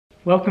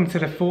Welcome to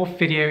the fourth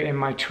video in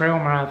my trail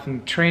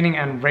marathon training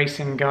and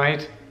racing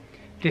guide.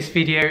 This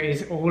video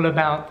is all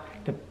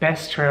about the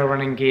best trail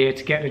running gear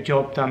to get the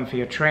job done for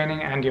your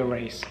training and your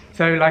race.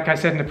 So like I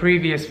said in the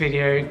previous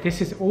video, this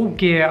is all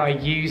gear I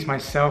use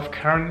myself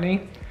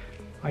currently.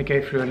 I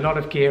go through a lot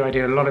of gear, I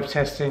do a lot of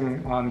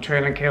testing on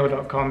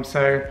trailandkale.com,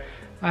 so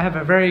I have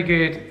a very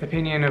good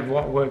opinion of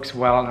what works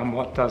well and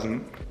what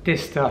doesn't.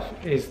 This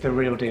stuff is the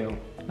real deal.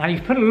 Now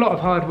you've put a lot of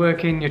hard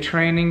work in your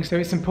training, so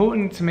it's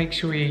important to make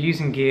sure you're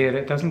using gear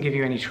that doesn't give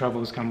you any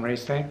troubles come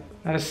race day.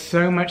 There's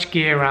so much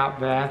gear out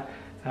there,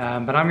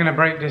 but I'm going to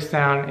break this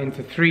down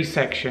into three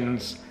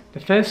sections. The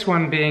first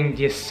one being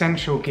the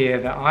essential gear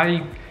that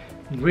I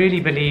really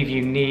believe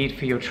you need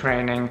for your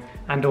training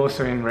and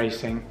also in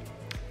racing.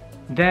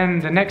 Then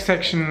the next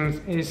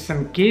section is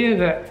some gear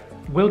that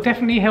will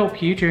definitely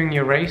help you during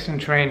your race and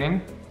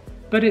training,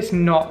 but it's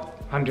not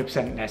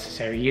 100%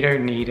 necessary. You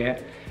don't need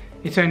it.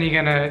 It's only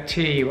going to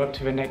tear you up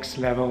to the next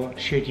level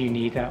should you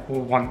need that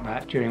or want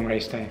that during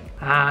race day.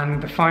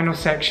 And the final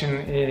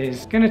section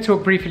is going to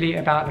talk briefly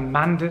about the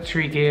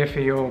mandatory gear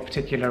for your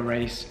particular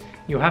race.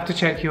 You'll have to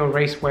check your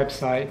race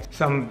website.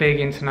 Some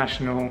big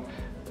international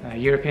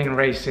European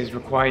races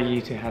require you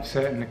to have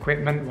certain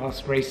equipment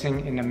whilst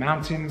racing in the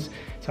mountains,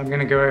 so I'm going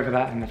to go over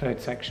that in the third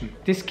section.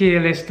 This gear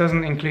list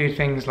doesn't include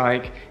things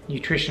like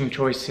nutrition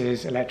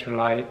choices,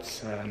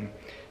 electrolytes,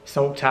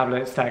 salt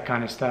tablets, that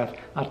kind of stuff.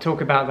 I'll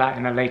talk about that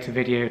in a later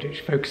video which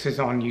focuses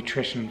on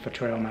nutrition for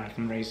trail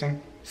marathon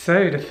racing.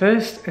 So the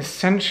first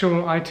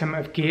essential item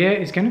of gear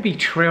is going to be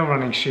trail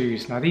running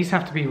shoes. Now these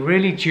have to be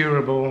really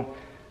durable,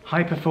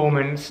 high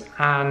performance,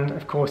 and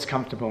of course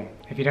comfortable.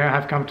 If you don't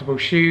have comfortable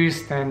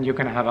shoes, then you're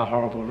going to have a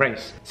horrible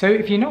race. So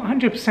if you're not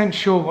 100%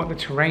 sure what the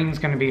terrain's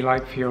going to be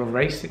like for your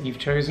race that you've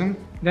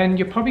chosen, then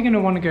you're probably going to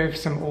want to go for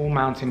some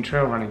all-mountain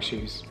trail running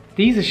shoes.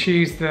 These are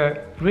shoes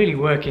that really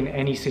work in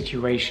any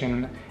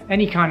situation,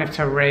 any kind of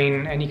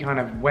terrain, any kind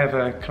of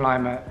weather,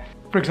 climate.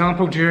 For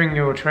example, during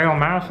your trail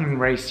marathon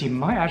race, you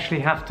might actually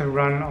have to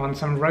run on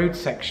some road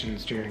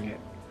sections during it.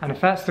 And if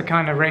that's the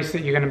kind of race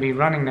that you're going to be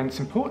running, then it's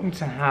important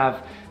to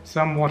have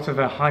somewhat of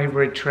a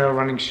hybrid trail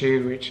running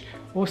shoe, which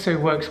also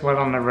works well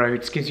on the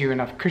roads, gives you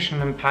enough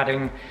cushion and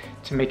padding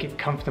to make it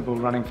comfortable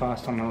running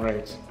fast on the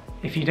roads.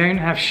 If you don't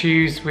have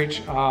shoes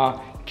which are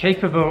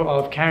capable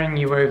of carrying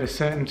you over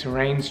certain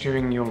terrains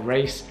during your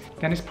race,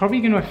 then it's probably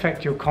going to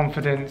affect your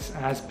confidence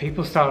as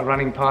people start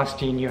running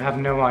past you and you have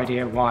no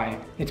idea why.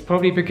 It's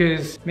probably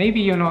because maybe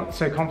you're not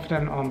so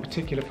confident on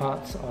particular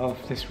parts of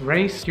this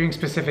race during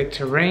specific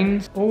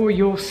terrains, or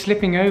you're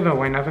slipping over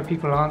when other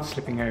people aren't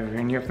slipping over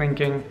and you're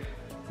thinking,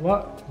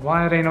 what?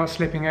 Why are they not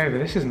slipping over?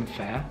 This isn't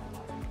fair.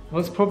 Well,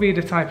 it's probably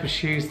the type of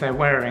shoes they're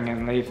wearing,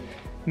 and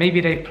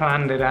maybe they've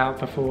planned it out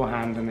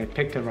beforehand and they've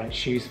picked the right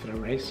shoes for the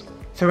race.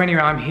 So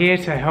anyway, I'm here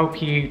to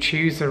help you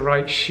choose the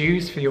right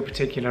shoes for your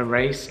particular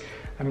race.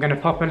 I'm going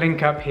to pop a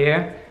link up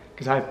here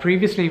because I've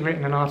previously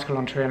written an article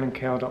on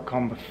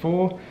trailandkale.com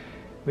before,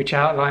 which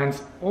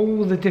outlines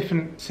all the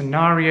different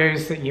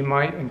scenarios that you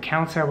might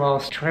encounter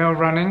whilst trail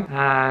running,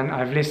 and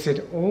I've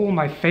listed all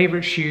my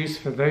favorite shoes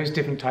for those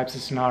different types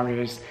of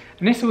scenarios.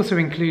 And this also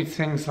includes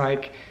things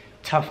like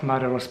Tough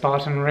Mudder or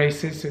Spartan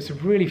races, so it's a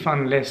really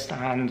fun list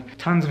and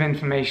tons of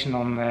information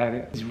on there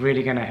that is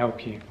really going to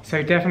help you.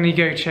 So definitely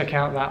go check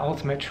out that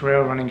Ultimate Trail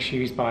Running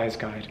Shoes Buyer's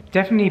Guide.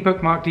 Definitely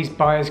bookmark these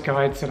buyer's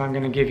guides that I'm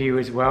going to give you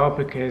as well,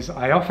 because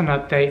I often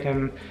update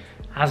them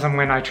as and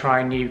when I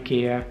try new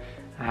gear,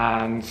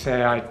 and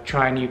say I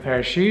try a new pair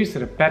of shoes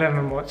that are better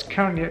than what's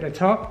currently at the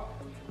top,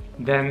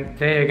 then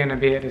they're going to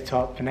be at the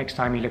top the next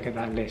time you look at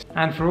that list.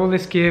 And for all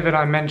this gear that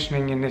I'm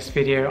mentioning in this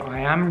video, I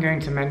am going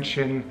to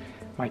mention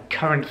my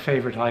current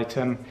favorite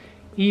item,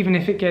 even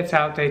if it gets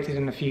outdated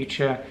in the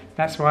future.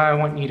 That's why I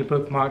want you to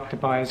bookmark the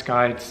buyer's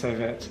guide so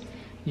that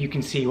you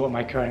can see what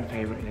my current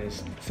favorite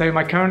is. So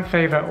my current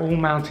favorite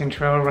all-mountain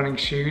trail running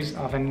shoes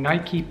are the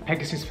Nike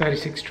Pegasus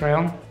 36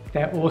 Trail.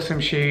 They're awesome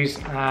shoes,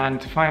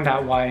 and to find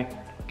out why,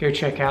 go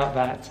check out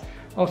that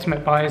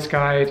Ultimate Buyer's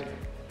Guide,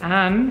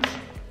 and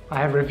I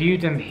have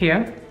reviewed them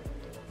here.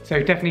 So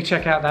definitely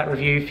check out that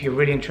review if you're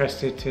really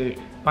interested to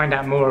find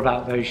out more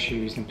about those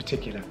shoes in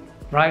particular.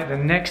 Right, the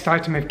next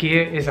item of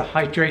gear is a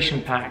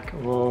hydration pack,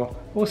 or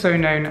also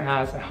known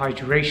as a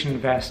hydration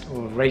vest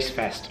or race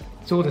vest.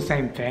 It's all the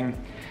same thing.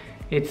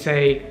 It's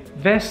a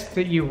vest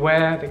that you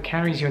wear that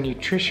carries your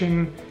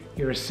nutrition,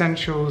 your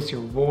essentials,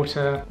 your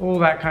water, all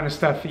that kind of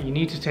stuff that you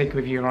need to take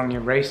with you on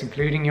your race,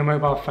 including your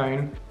mobile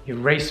phone. Your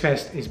race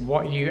vest is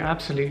what you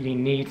absolutely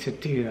need to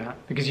do that,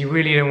 because you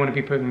really don't want to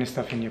be putting this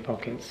stuff in your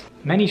pockets.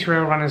 Many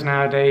trail runners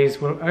nowadays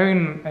will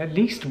own at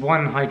least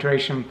one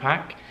hydration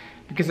pack,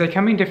 because they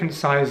come in different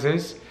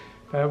sizes.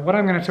 But what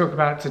I'm going to talk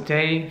about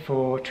today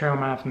for trail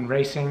marathon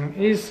racing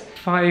is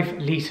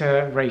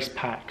 5-litre race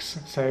packs.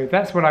 So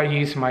that's what I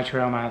use for my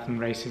trail marathon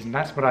races, and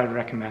that's what I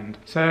recommend.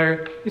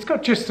 So it's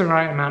got just the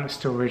right amount of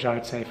storage, I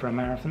would say, for a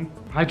marathon.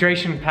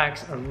 Hydration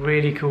packs are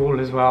really cool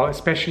as well,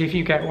 especially if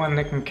you get one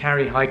that can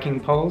carry hiking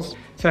poles.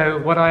 So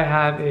what I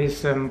have is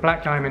some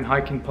Black Diamond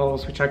hiking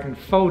poles, which I can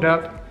fold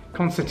up,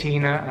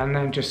 concertina, and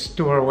then just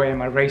store away in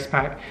my race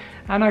pack.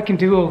 And I can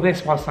do all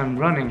this whilst I'm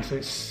running, so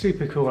it's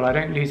super cool. I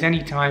don't lose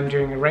any time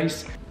during a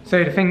race.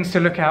 So the things to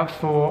look out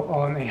for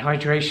on a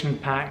hydration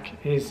pack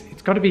is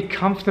it's got to be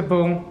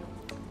comfortable,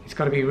 it's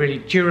got to be really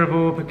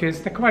durable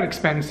because they're quite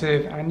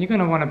expensive and you're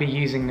going to want to be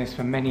using this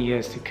for many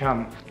years to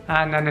come.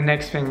 And then the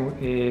next thing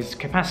is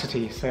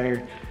capacity. So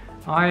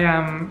I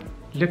am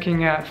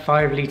looking at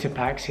 5-litre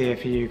packs here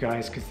for you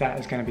guys because that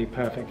is going to be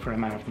perfect for a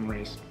marathon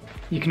race.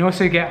 You can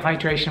also get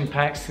hydration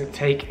packs that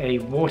take a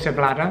water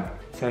bladder.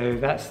 So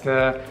that's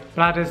the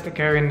bladders that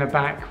go in the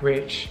back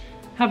which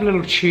have a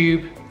little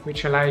tube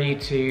which allow you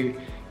to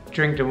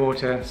drink the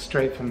water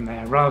straight from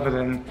there rather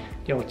than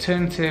the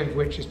alternative,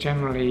 which is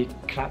generally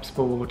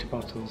collapsible water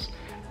bottles.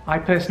 I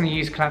personally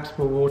use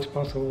collapsible water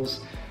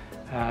bottles,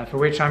 for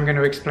which I'm going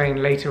to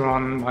explain later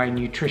on my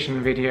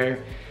nutrition video,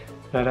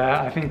 but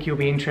I think you'll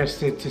be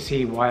interested to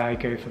see why I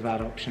go for that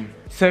option.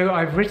 So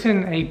I've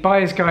written a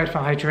buyer's guide for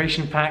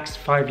hydration packs,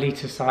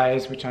 5-litre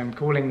size, which I'm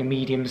calling the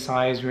medium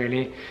size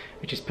really,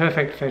 which is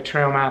perfect for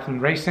trail marathon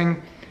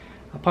racing.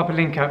 I'll pop a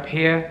link up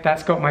here.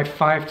 That's got my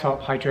 5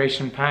 top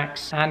hydration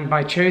packs, and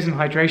my chosen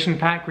hydration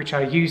pack, which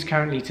I use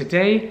currently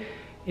today,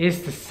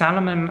 is the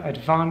Salomon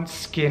Advanced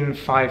Skin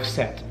 5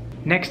 set.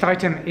 Next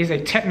item is a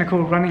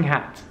technical running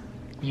hat.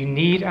 You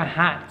need a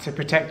hat to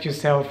protect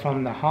yourself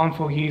from the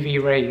harmful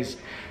UV rays,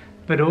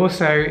 but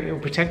also it will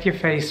protect your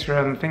face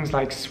from things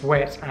like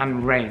sweat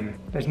and rain.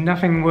 There's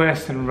nothing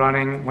worse than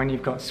running when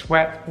you've got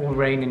sweat or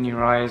rain in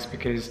your eyes,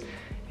 because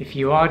if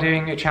you are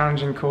doing a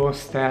challenging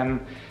course,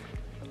 then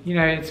you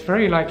know, it's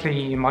very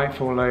likely you might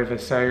fall over,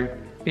 so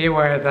be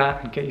aware of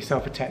that and get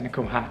yourself a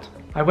technical hat.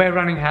 I wear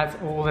running hats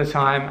all the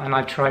time and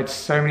I've tried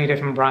so many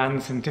different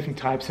brands and different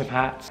types of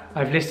hats.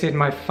 I've listed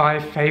my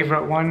 5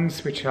 favourite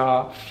ones, which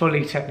are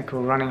fully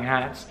technical running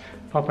hats.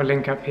 Pop a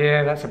link up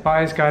here. That's a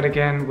buyer's guide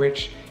again,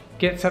 which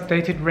gets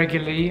updated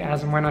regularly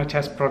as and when I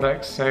test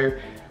products, so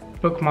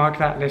bookmark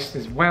that list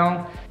as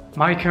well.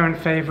 My current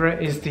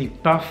favourite is the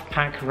Buff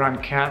Pack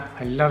Run Cap.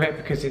 I love it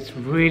because it's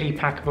really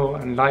packable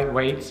and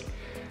lightweight.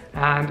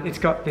 And it's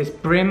got this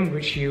brim,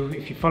 which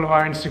if you follow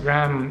our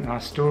Instagram,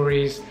 our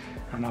stories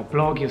and our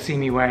blog, you'll see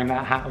me wearing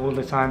that hat all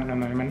the time at the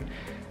moment.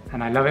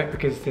 And I love it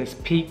because this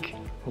peak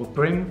or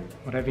brim,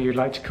 whatever you'd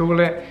like to call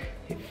it,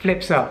 it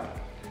flips up.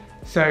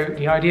 So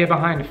the idea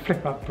behind a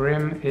flip up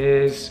brim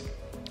is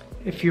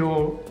if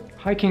you're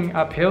hiking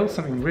uphill,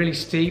 something really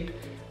steep,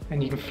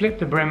 then you can flip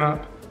the brim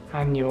up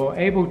and you're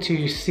able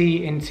to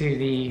see into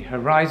the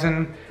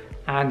horizon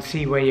and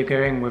see where you're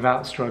going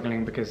without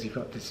struggling because you've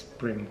got this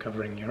brim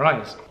covering your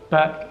eyes.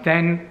 But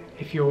then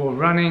if you're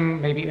running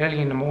maybe early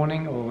in the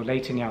morning or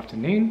late in the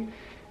afternoon,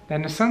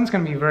 then the sun's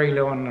going to be very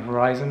low on the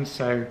horizon,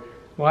 so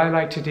what I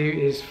like to do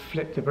is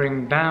flip the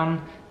brim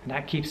down, and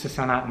that keeps the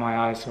sun out of my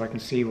eyes so I can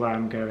see where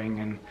I'm going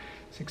and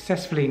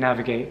successfully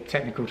navigate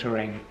technical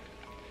terrain.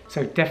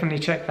 So definitely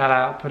check that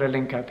out, put a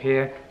link up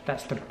here.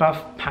 That's the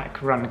Buff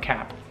Pack Run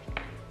Cap.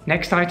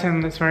 Next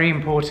item that's very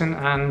important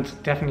and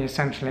definitely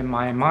essential in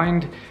my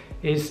mind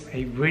is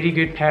a really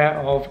good pair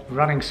of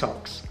running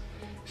socks.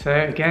 So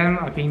again,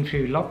 I've been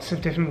through lots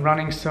of different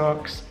running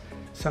socks.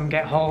 Some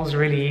get holes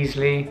really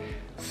easily,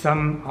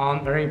 some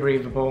aren't very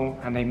breathable,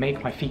 and they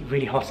make my feet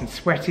really hot and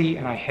sweaty,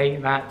 and I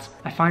hate that.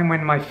 I find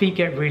when my feet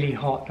get really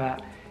hot,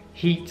 that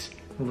heat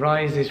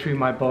rises through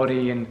my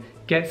body and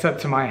gets up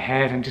to my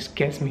head and just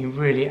gets me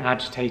really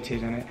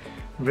agitated, and it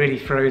really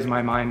throws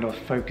my mind off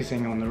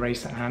focusing on the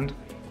race at hand.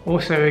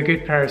 Also, a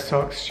good pair of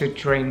socks should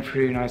drain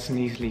through nice and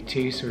easily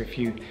too, so if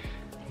you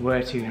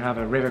were to have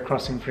a river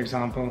crossing, for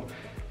example,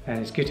 then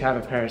it's good to have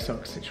a pair of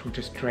socks which will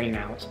just drain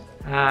out.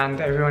 And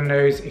everyone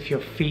knows if your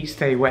feet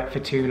stay wet for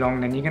too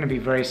long, then you're going to be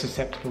very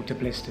susceptible to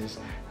blisters,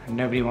 and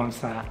nobody wants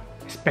that,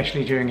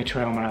 especially during a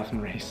trail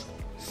marathon race.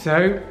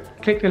 So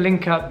click the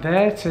link up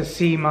there to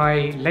see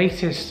my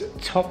latest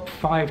top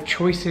 5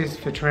 choices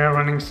for trail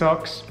running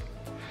socks.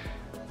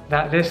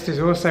 That list is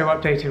also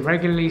updated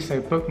regularly, so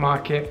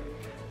bookmark it.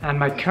 And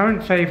my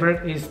current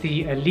favourite is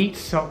the Elite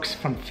socks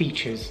from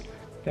Features.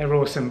 They're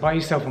awesome. Buy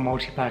yourself a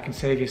multi-pack and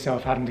save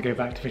yourself having to go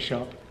back to the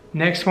shop.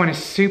 Next one is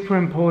super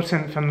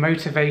important for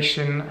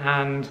motivation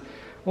and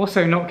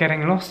also not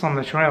getting lost on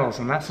the trails,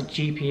 and that's a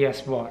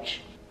GPS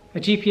watch. A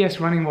GPS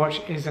running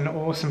watch is an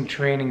awesome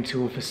training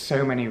tool for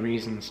so many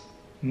reasons.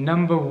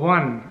 Number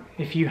 1,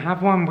 if you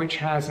have one which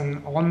has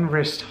an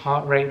on-wrist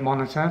heart rate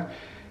monitor,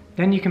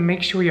 then you can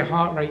make sure your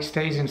heart rate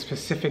stays in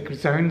specific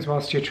zones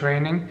whilst you're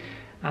training,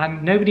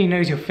 and nobody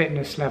knows your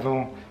fitness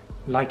level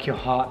like your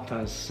heart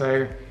does.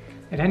 So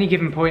at any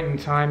given point in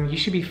time, you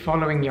should be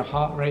following your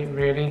heart rate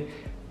really.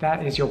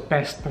 That is your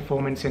best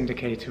performance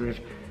indicator of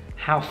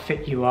how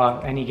fit you are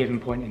at any given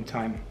point in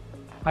time.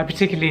 I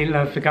particularly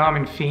love the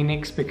Garmin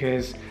Fenix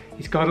because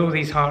it's got all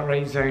these heart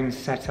rate zones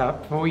set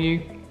up for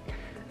you,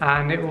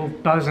 and it will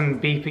buzz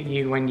and beep at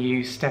you when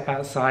you step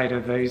outside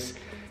of those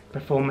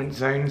performance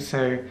zones.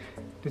 So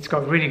it's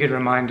got really good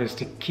reminders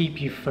to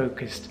keep you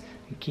focused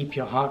and keep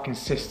your heart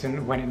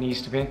consistent when it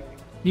needs to be.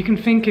 You can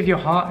think of your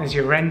heart as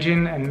your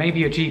engine and maybe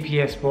your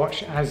GPS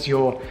watch as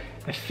your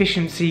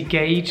efficiency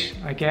gauge,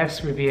 I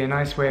guess would be a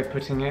nice way of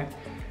putting it.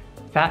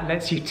 That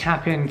lets you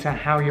tap into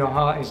how your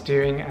heart is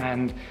doing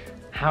and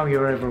how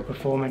your overall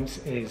performance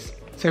is.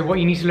 So what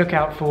you need to look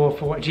out for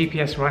a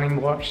GPS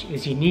running watch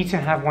is you need to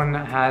have one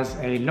that has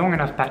a long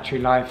enough battery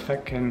life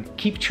that can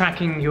keep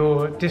tracking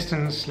your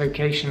distance,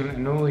 location,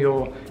 and all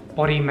your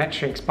body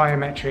metrics,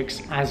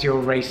 biometrics as you're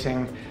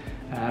racing,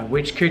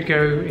 which could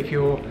go, if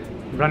you're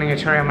running a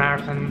trail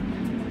marathon,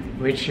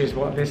 which is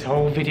what this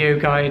whole video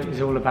guide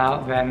is all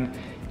about, then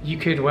you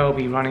could well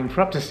be running for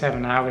up to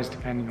 7 hours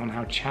depending on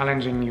how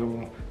challenging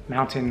your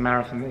mountain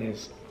marathon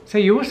is. So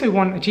you also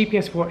want a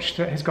GPS watch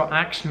that has got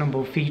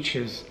actionable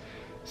features.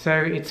 So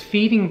it's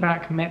feeding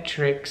back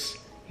metrics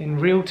in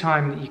real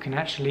time that you can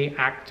actually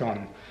act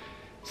on.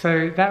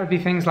 So that would be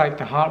things like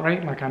the heart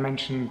rate, like I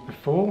mentioned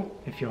before.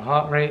 If your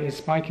heart rate is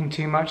spiking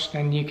too much,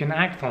 then you can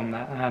act on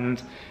that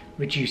and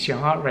reduce your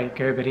heart rate,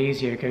 go a bit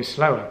easier, go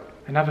slower.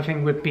 Another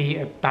thing would be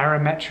a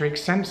barometric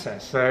sensor.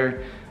 So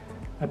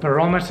a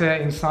barometer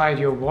inside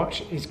your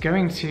watch is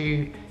going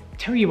to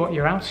tell you what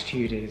your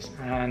altitude is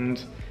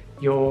and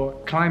your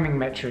climbing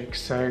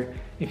metrics. So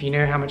if you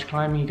know how much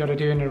climbing you got to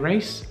do in a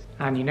race,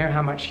 and you know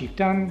how much you've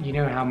done, you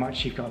know how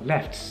much you've got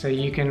left. So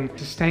you can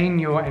sustain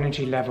your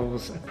energy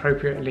levels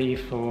appropriately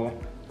for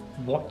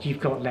what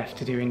you've got left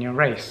to do in your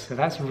race. So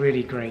that's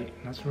really great.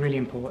 That's really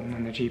important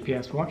in the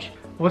GPS watch.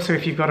 Also,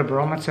 if you've got a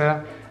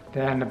barometer,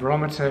 then the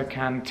barometer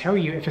can tell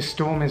you if a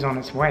storm is on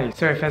its way.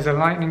 So if there's a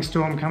lightning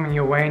storm coming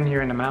your way and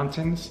you're in the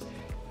mountains,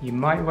 you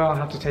might well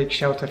have to take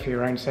shelter for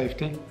your own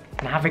safety.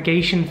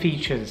 Navigation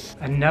features.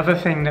 Another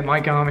thing that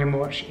my Garmin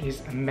watch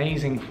is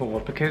amazing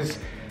for, because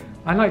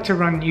I like to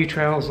run new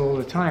trails all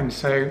the time,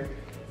 so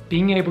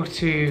being able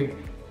to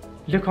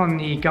look on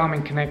the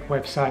Garmin Connect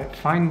website,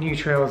 find new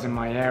trails in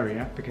my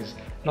area, because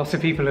lots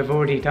of people have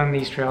already done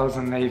these trails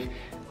and they've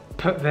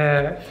put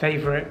their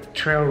favorite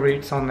trail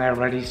routes on there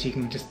already, so you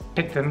can just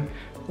pick them,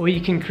 or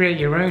you can create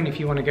your own. If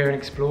you want to go and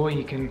explore,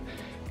 you can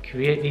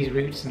create these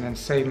routes and then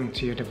save them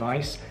to your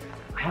device.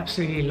 I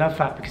absolutely love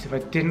that, because if I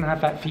didn't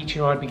have that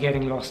feature, I'd be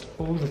getting lost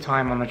all the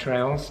time on the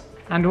trails.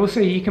 And also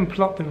you can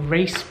plot the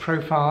race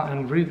profile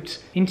and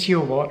route into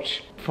your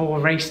watch for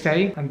race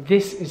day. And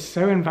this is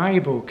so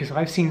invaluable, because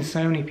I've seen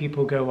so many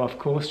people go off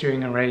course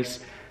during a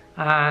race,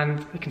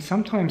 and it can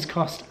sometimes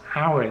cost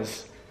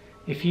hours.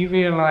 If you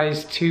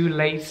realize too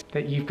late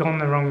that you've gone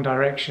the wrong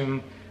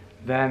direction,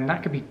 then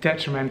that could be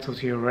detrimental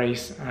to your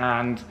race,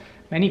 and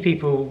many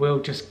people will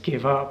just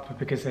give up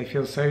because they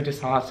feel so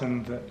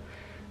disheartened that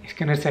it's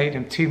going to take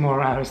them 2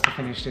 more hours to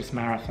finish this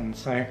marathon.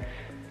 So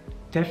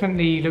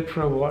definitely look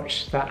for a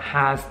watch that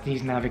has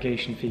these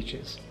navigation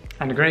features.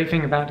 And the great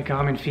thing about the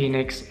Garmin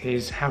Fenix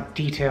is how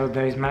detailed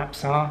those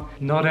maps are.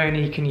 Not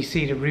only can you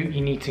see the route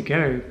you need to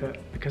go, but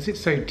because it's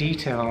so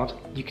detailed,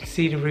 you can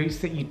see the routes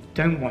that you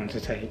don't want to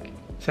take.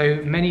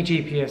 So many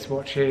GPS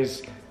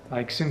watches,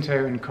 like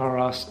Sunto and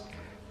Coros,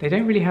 they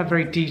don't really have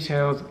very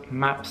detailed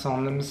maps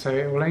on them, so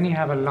it will only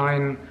have a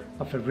line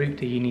of the route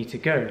that you need to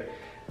go.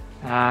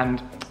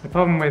 And the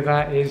problem with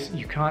that is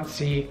you can't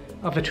see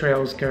other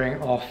trails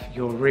going off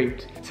your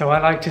route. So I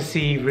like to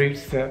see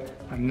routes that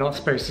I'm not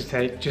supposed to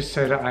take, just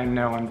so that I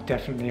know I'm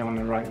definitely on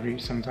the right route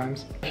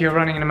sometimes. If you're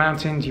running in the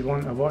mountains, you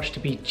want a watch to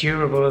be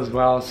durable as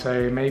well,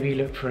 so maybe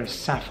look for a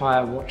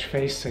sapphire watch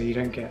face so you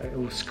don't get it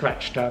all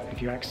scratched up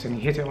if you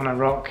accidentally hit it on a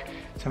rock,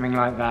 something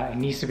like that. It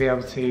needs to be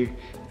able to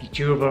be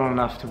durable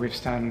enough to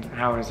withstand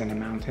hours in the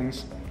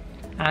mountains,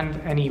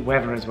 and any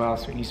weather as well,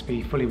 so it needs to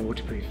be fully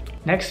waterproofed.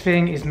 Next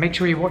thing is make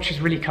sure your watch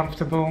is really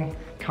comfortable.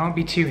 Can't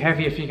be too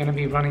heavy if you're going to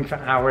be running for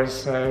hours.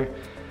 So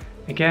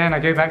again, I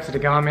go back to the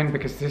Garmin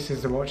because this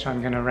is the watch I'm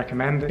going to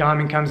recommend. The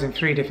Garmin comes in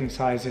 3 different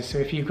sizes, so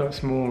if you've got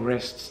small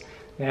wrists,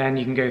 then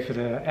you can go for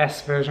the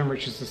S version,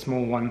 which is the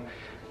small one,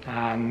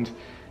 and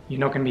you're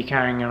not going to be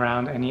carrying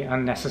around any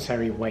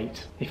unnecessary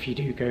weight if you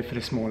do go for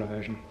the smaller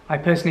version. I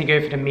personally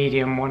go for the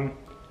medium one,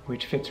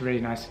 which fits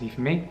really nicely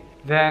for me.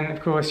 Then,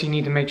 of course, you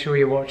need to make sure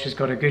your watch has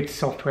got a good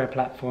software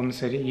platform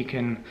so that you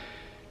can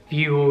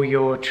view all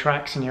your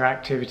tracks and your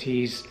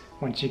activities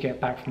once you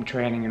get back from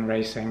training and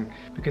racing,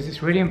 because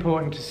it's really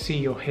important to see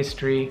your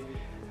history,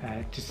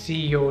 to see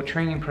your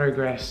training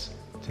progress,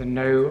 to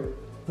know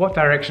what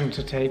direction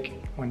to take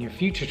on your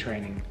future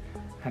training,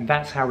 and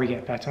that's how we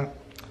get better.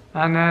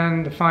 And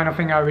then the final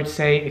thing I would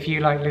say, if you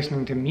like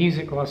listening to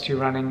music whilst you're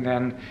running,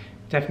 then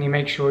definitely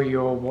make sure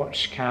your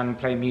watch can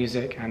play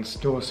music and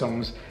store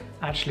songs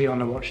actually on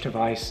the watch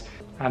device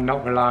and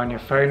not rely on your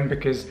phone,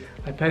 because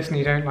I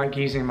personally don't like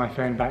using my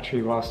phone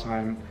battery whilst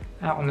I'm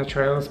out on the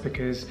trails,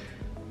 because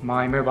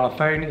my mobile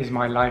phone is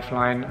my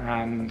lifeline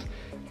and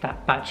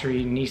that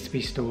battery needs to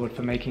be stored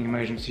for making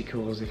emergency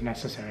calls if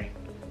necessary.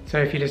 So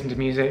if you listen to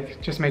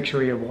music, just make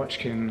sure your watch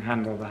can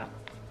handle that.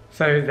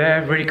 So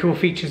they're really cool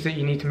features that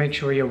you need to make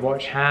sure your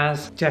watch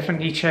has.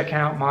 Definitely check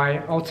out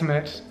my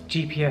ultimate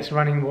GPS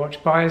running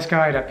watch buyer's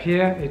guide up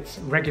here. It's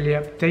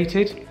regularly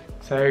updated.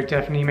 So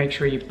definitely make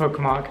sure you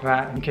bookmark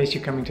that in case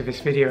you're coming to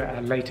this video at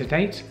a later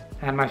date.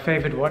 And my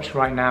favorite watch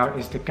right now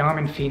is the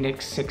Garmin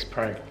Fenix 6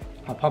 Pro.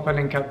 I'll pop a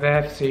link up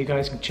there so you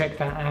guys can check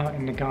that out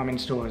in the Garmin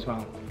store as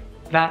well.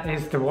 That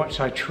is the watch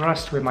I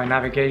trust with my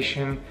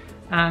navigation,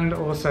 and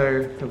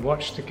also the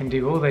watch that can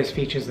do all those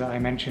features that I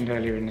mentioned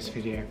earlier in this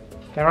video.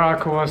 There are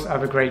of course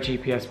other great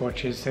GPS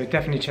watches, so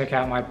definitely check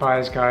out my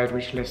buyer's guide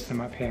which lists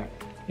them up here.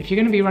 If you're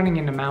going to be running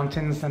in the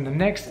mountains, then the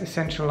next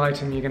essential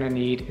item you're going to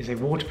need is a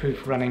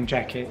waterproof running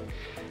jacket.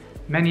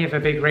 Many of the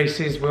big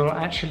races will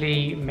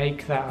actually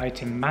make that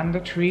item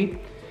mandatory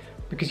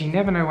because you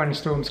never know when a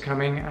storm's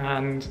coming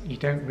and you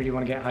don't really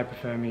want to get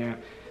hypothermia.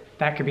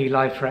 That could be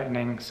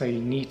life-threatening, so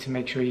you need to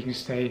make sure you can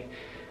stay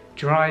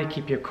dry,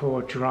 keep your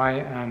core dry,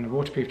 and a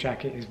waterproof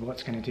jacket is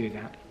what's going to do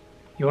that.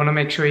 You want to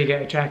make sure you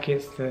get a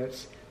jacket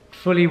that's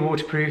fully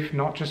waterproof,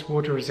 not just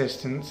water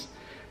resistant,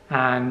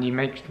 and you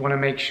want to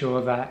make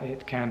sure that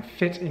it can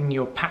fit in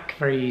your pack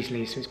very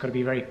easily, so it's got to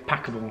be very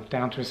packable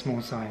down to a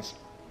small size.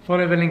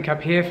 Follow the link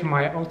up here for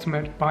my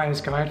ultimate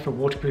buyer's guide for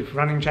waterproof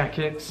running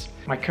jackets.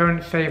 My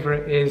current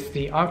favourite is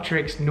the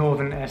Arc'teryx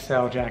Northern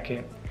SL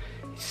jacket.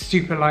 It's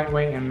super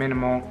lightweight and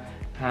minimal,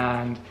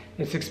 and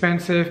it's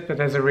expensive, but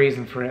there's a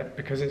reason for it.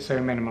 Because it's so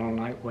minimal and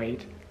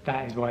lightweight,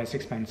 that is why it's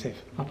expensive.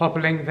 I'll pop a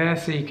link there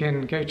so you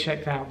can go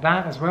check out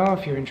that as well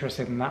if you're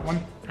interested in that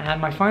one.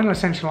 And my final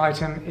essential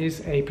item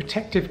is a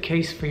protective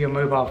case for your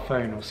mobile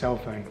phone or cell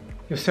phone.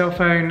 Your cell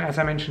phone, as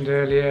I mentioned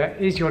earlier,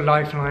 is your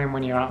lifeline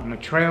when you're out on the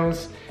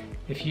trails.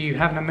 If you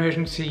have an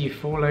emergency, you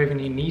fall over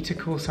and you need to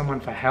call someone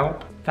for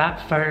help,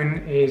 that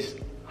phone is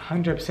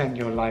 100%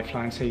 your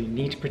lifeline, so you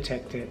need to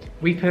protect it.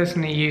 We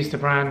personally use the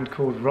brand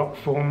called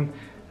Rockform,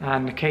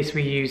 and the case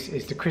we use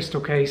is the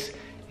crystal case.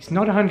 It's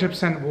not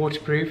 100%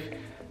 waterproof,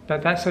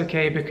 but that's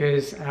okay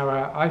because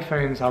our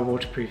iPhones are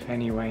waterproof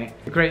anyway.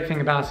 The great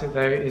thing about it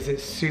though is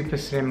it's super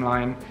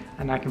slimline,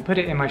 and I can put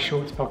it in my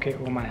shorts pocket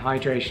or my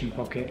hydration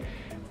pocket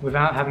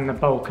without having the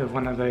bulk of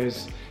one of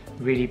those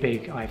really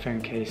big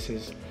iPhone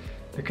cases,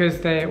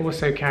 because they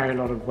also carry a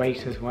lot of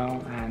weight as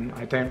well, and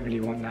I don't really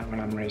want that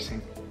when I'm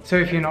racing. So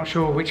if you're not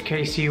sure which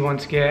case you want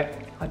to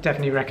get, I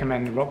definitely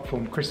recommend the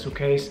Rockform crystal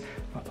case.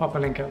 I'll pop a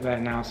link up there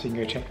now so you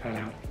can go check that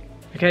out.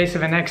 Okay, so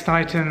the next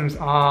items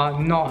are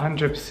not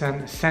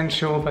 100%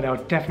 essential, but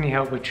they'll definitely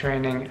help with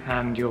training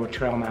and your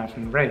trail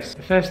marathon race.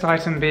 The first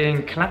item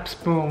being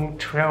collapsible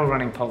trail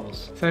running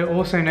poles. So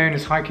also known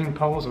as hiking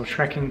poles or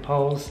trekking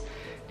poles.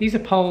 These are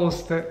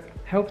poles that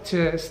help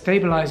to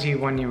stabilize you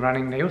when you're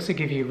running. They also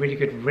give you really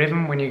good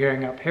rhythm when you're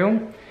going uphill.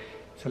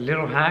 It's a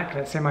little hack,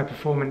 let's say my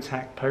performance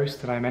hack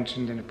post that I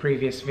mentioned in a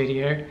previous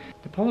video.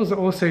 The poles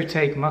also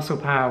take muscle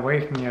power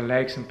away from your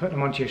legs and put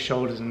them onto your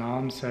shoulders and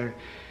arms, so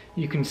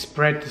you can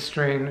spread the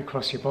strain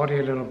across your body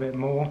a little bit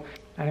more,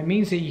 and it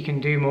means that you can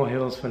do more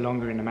hills for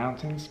longer in the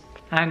mountains.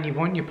 And you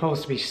want your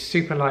poles to be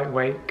super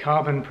lightweight,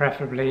 carbon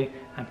preferably,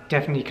 and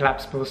definitely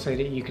collapsible so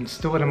that you can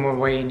store them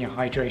away in your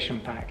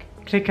hydration pack.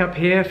 Click up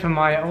here for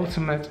my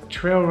ultimate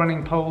trail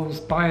running poles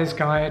buyer's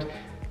guide.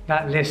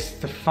 That lists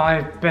the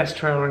 5 best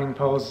trail running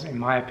poles in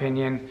my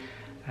opinion,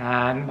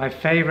 and my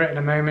favourite at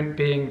the moment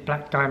being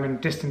Black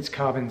Diamond Distance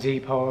Carbon Z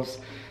poles.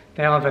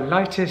 They are the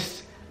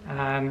lightest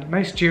and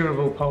most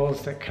durable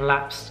poles that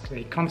collapse.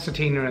 They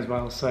concertina as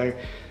well, so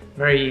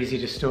very easy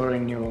to store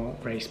in your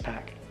race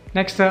pack.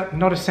 Next up,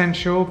 not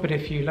essential, but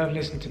if you love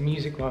listening to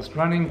music whilst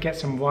running, get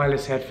some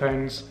wireless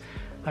headphones.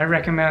 I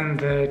recommend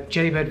the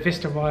Jaybird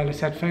Vista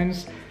wireless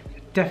headphones.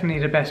 They're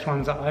definitely the best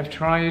ones that I've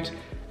tried,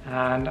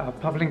 and I'll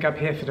pop a link up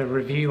here for the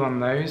review on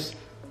those.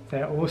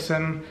 They're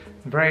awesome,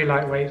 very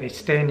lightweight, they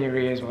stay in your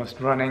ears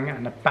whilst running,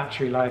 and the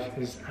battery life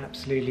is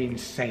absolutely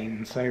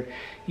insane. So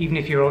even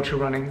if you're ultra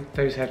running,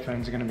 those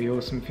headphones are going to be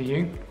awesome for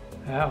you.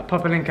 I'll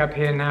pop a link up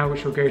here now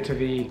which will go to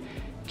the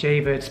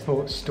Jaybird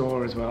Sports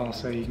store as well,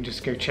 so you can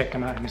just go check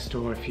them out in the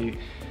store if you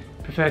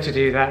prefer to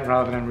do that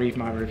rather than read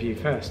my review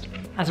first.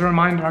 As a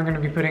reminder, I'm going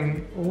to be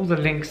putting all the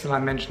links that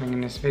I'm mentioning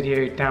in this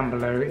video down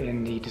below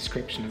in the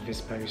description of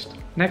this post.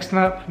 Next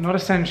up, not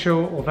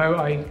essential, although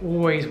I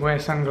always wear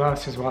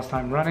sunglasses whilst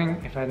I'm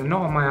running. If they're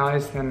not on my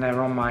eyes, then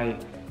they're on my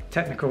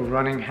technical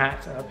running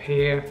hat up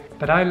here.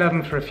 But I love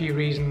them for a few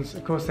reasons.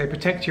 Of course, they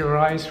protect your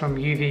eyes from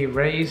UV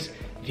rays.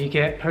 If you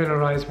get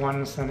polarized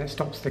ones, then it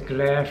stops the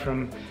glare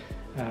from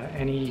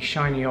any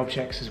shiny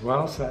objects as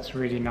well, so that's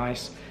really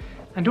nice.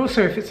 And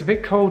also, if it's a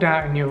bit cold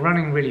out and you're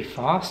running really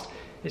fast,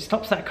 it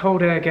stops that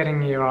cold air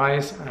getting in your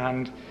eyes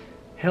and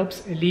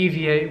helps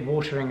alleviate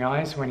watering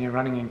eyes when you're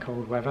running in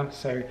cold weather,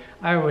 so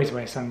I always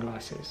wear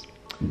sunglasses.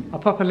 I'll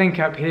pop a link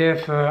up here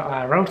for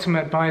our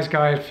ultimate buyer's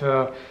guide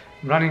for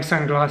running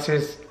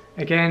sunglasses.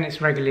 Again,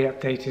 it's regularly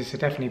updated, so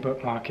definitely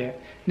bookmark it.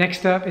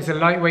 Next up is a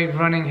lightweight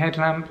running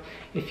headlamp.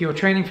 If you're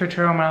training for a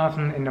trail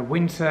marathon in the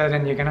winter,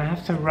 then you're going to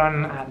have to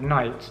run at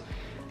night,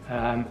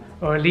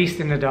 or at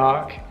least in the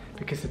dark,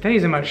 because the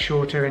days are much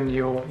shorter and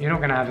you're not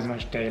going to have as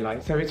much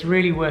daylight. So it's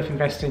really worth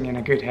investing in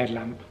a good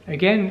headlamp.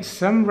 Again,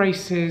 some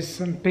races,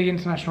 some big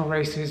international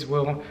races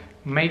will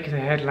make the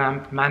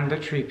headlamp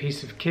mandatory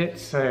piece of kit,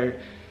 so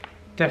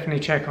definitely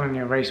check on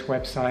your race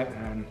website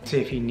and see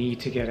if you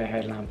need to get a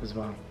headlamp as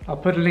well. I'll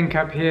put a link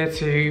up here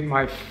to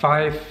my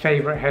 5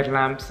 favorite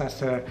headlamps.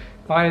 That's a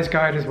buyer's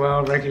guide as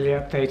well, regularly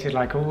updated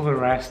like all the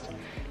rest.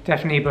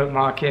 Definitely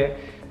bookmark it.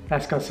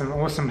 That's got some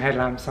awesome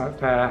headlamps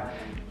up there.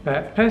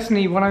 But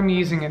personally, what I'm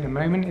using at the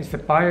moment is the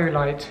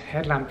BioLite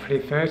Headlamp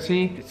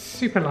 330. It's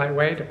super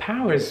lightweight, the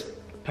power is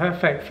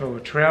perfect for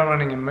trail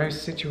running in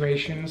most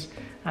situations,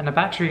 and the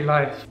battery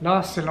life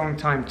lasts a long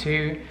time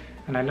too.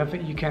 And I love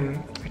that you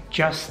can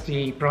adjust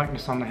the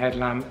brightness on the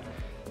headlamp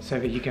so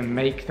that you can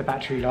make the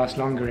battery last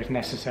longer if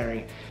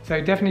necessary.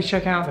 So definitely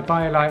check out the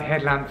BioLite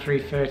Headlamp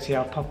 330.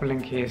 I'll pop a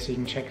link here so you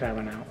can check that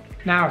one out.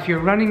 Now, if you're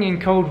running in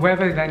cold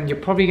weather, then you're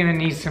probably going to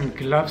need some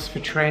gloves for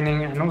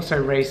training and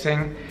also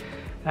racing.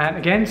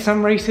 Again,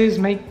 some races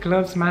make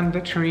gloves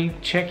mandatory.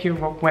 Check your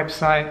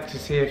website to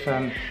see if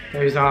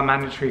those are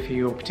mandatory for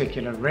your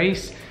particular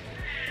race.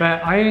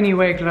 But I only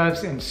wear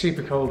gloves in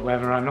super cold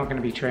weather. I'm not going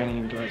to be training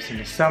in gloves in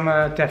the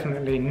summer,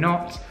 definitely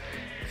not.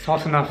 It's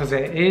hot enough as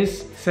it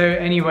is. So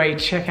anyway,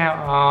 check out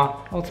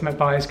our Ultimate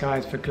Buyer's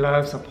Guide for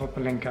gloves. I'll pop a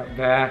link up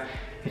there.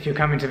 If you're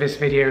coming to this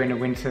video in the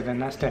winter, then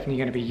that's definitely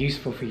going to be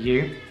useful for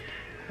you.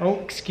 Oh,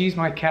 excuse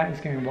my cat, he's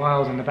going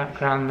wild in the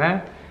background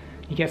there.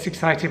 He gets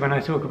excited when I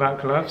talk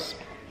about gloves.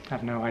 I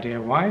have no idea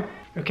why.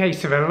 Okay,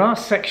 so the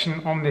last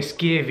section on this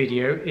gear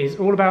video is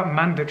all about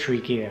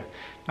mandatory gear.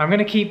 I'm going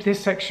to keep this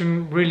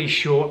section really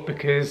short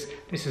because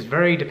this is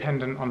very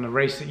dependent on the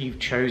race that you've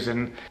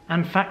chosen,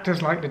 and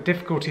factors like the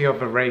difficulty of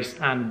the race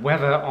and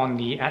weather on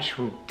the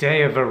actual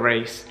day of a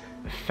race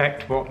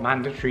affect what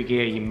mandatory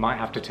gear you might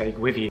have to take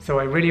with you. So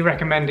I really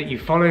recommend that you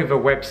follow the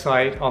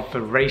website of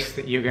the race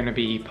that you're going to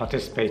be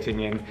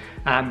participating in,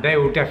 and they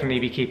will definitely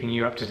be keeping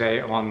you up to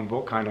date on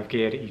what kind of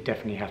gear that you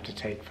definitely have to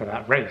take for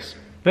that race.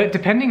 But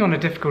depending on the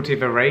difficulty of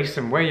the race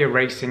and where you're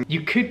racing,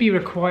 you could be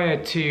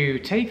required to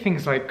take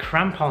things like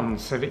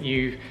crampons so that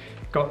you've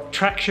got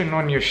traction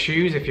on your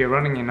shoes if you're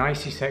running in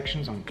icy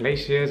sections, on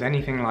glaciers,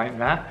 anything like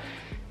that.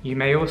 You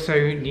may also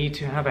need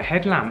to have a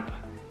headlamp.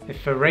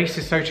 If the race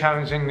is so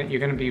challenging that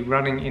you're going to be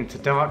running into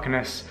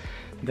darkness,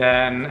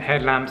 then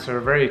headlamps are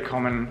a very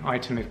common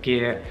item of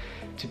gear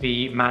to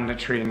be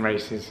mandatory in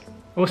races.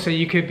 Also,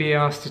 you could be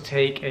asked to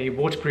take a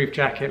waterproof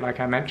jacket like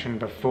I mentioned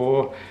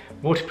before,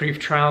 waterproof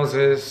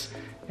trousers,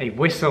 a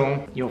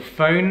whistle, your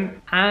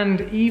phone,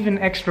 and even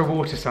extra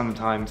water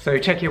sometimes. So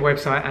check your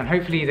website and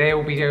hopefully they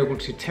will be able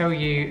to tell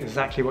you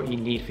exactly what you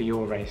need for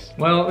your race.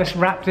 Well, let's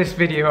wrap this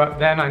video up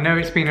then. I know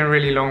it's been a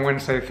really long one,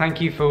 so thank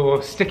you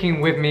for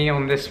sticking with me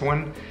on this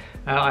one.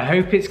 I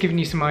hope it's given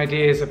you some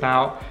ideas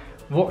about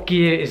what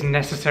gear is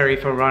necessary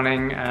for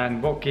running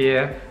and what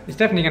gear is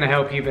definitely going to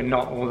help you but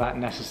not all that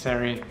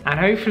necessary. And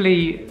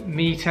hopefully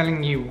me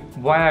telling you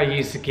why I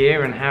use the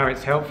gear and how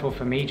it's helpful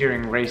for me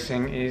during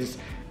racing is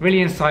really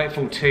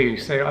insightful too.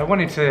 So I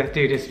wanted to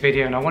do this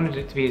video and I wanted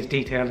it to be as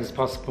detailed as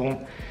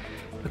possible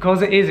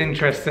because it is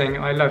interesting.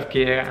 I love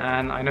gear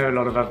and I know a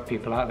lot of other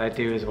people out there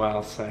do as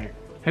well, so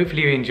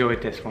hopefully you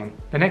enjoyed this one.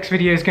 The next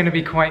video is going to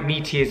be quite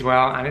meaty as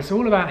well, and it's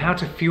all about how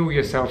to fuel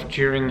yourself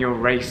during your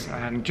race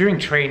and during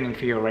training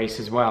for your race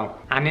as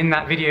well. And in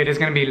that video there's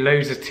going to be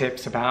loads of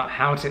tips about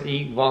how to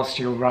eat whilst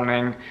you're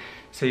running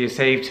so you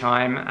save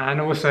time,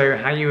 and also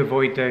how you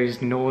avoid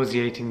those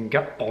nauseating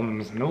gut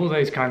bombs and all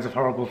those kinds of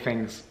horrible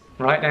things.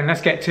 Right then, let's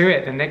get to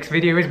it. The next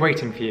video is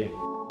waiting for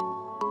you.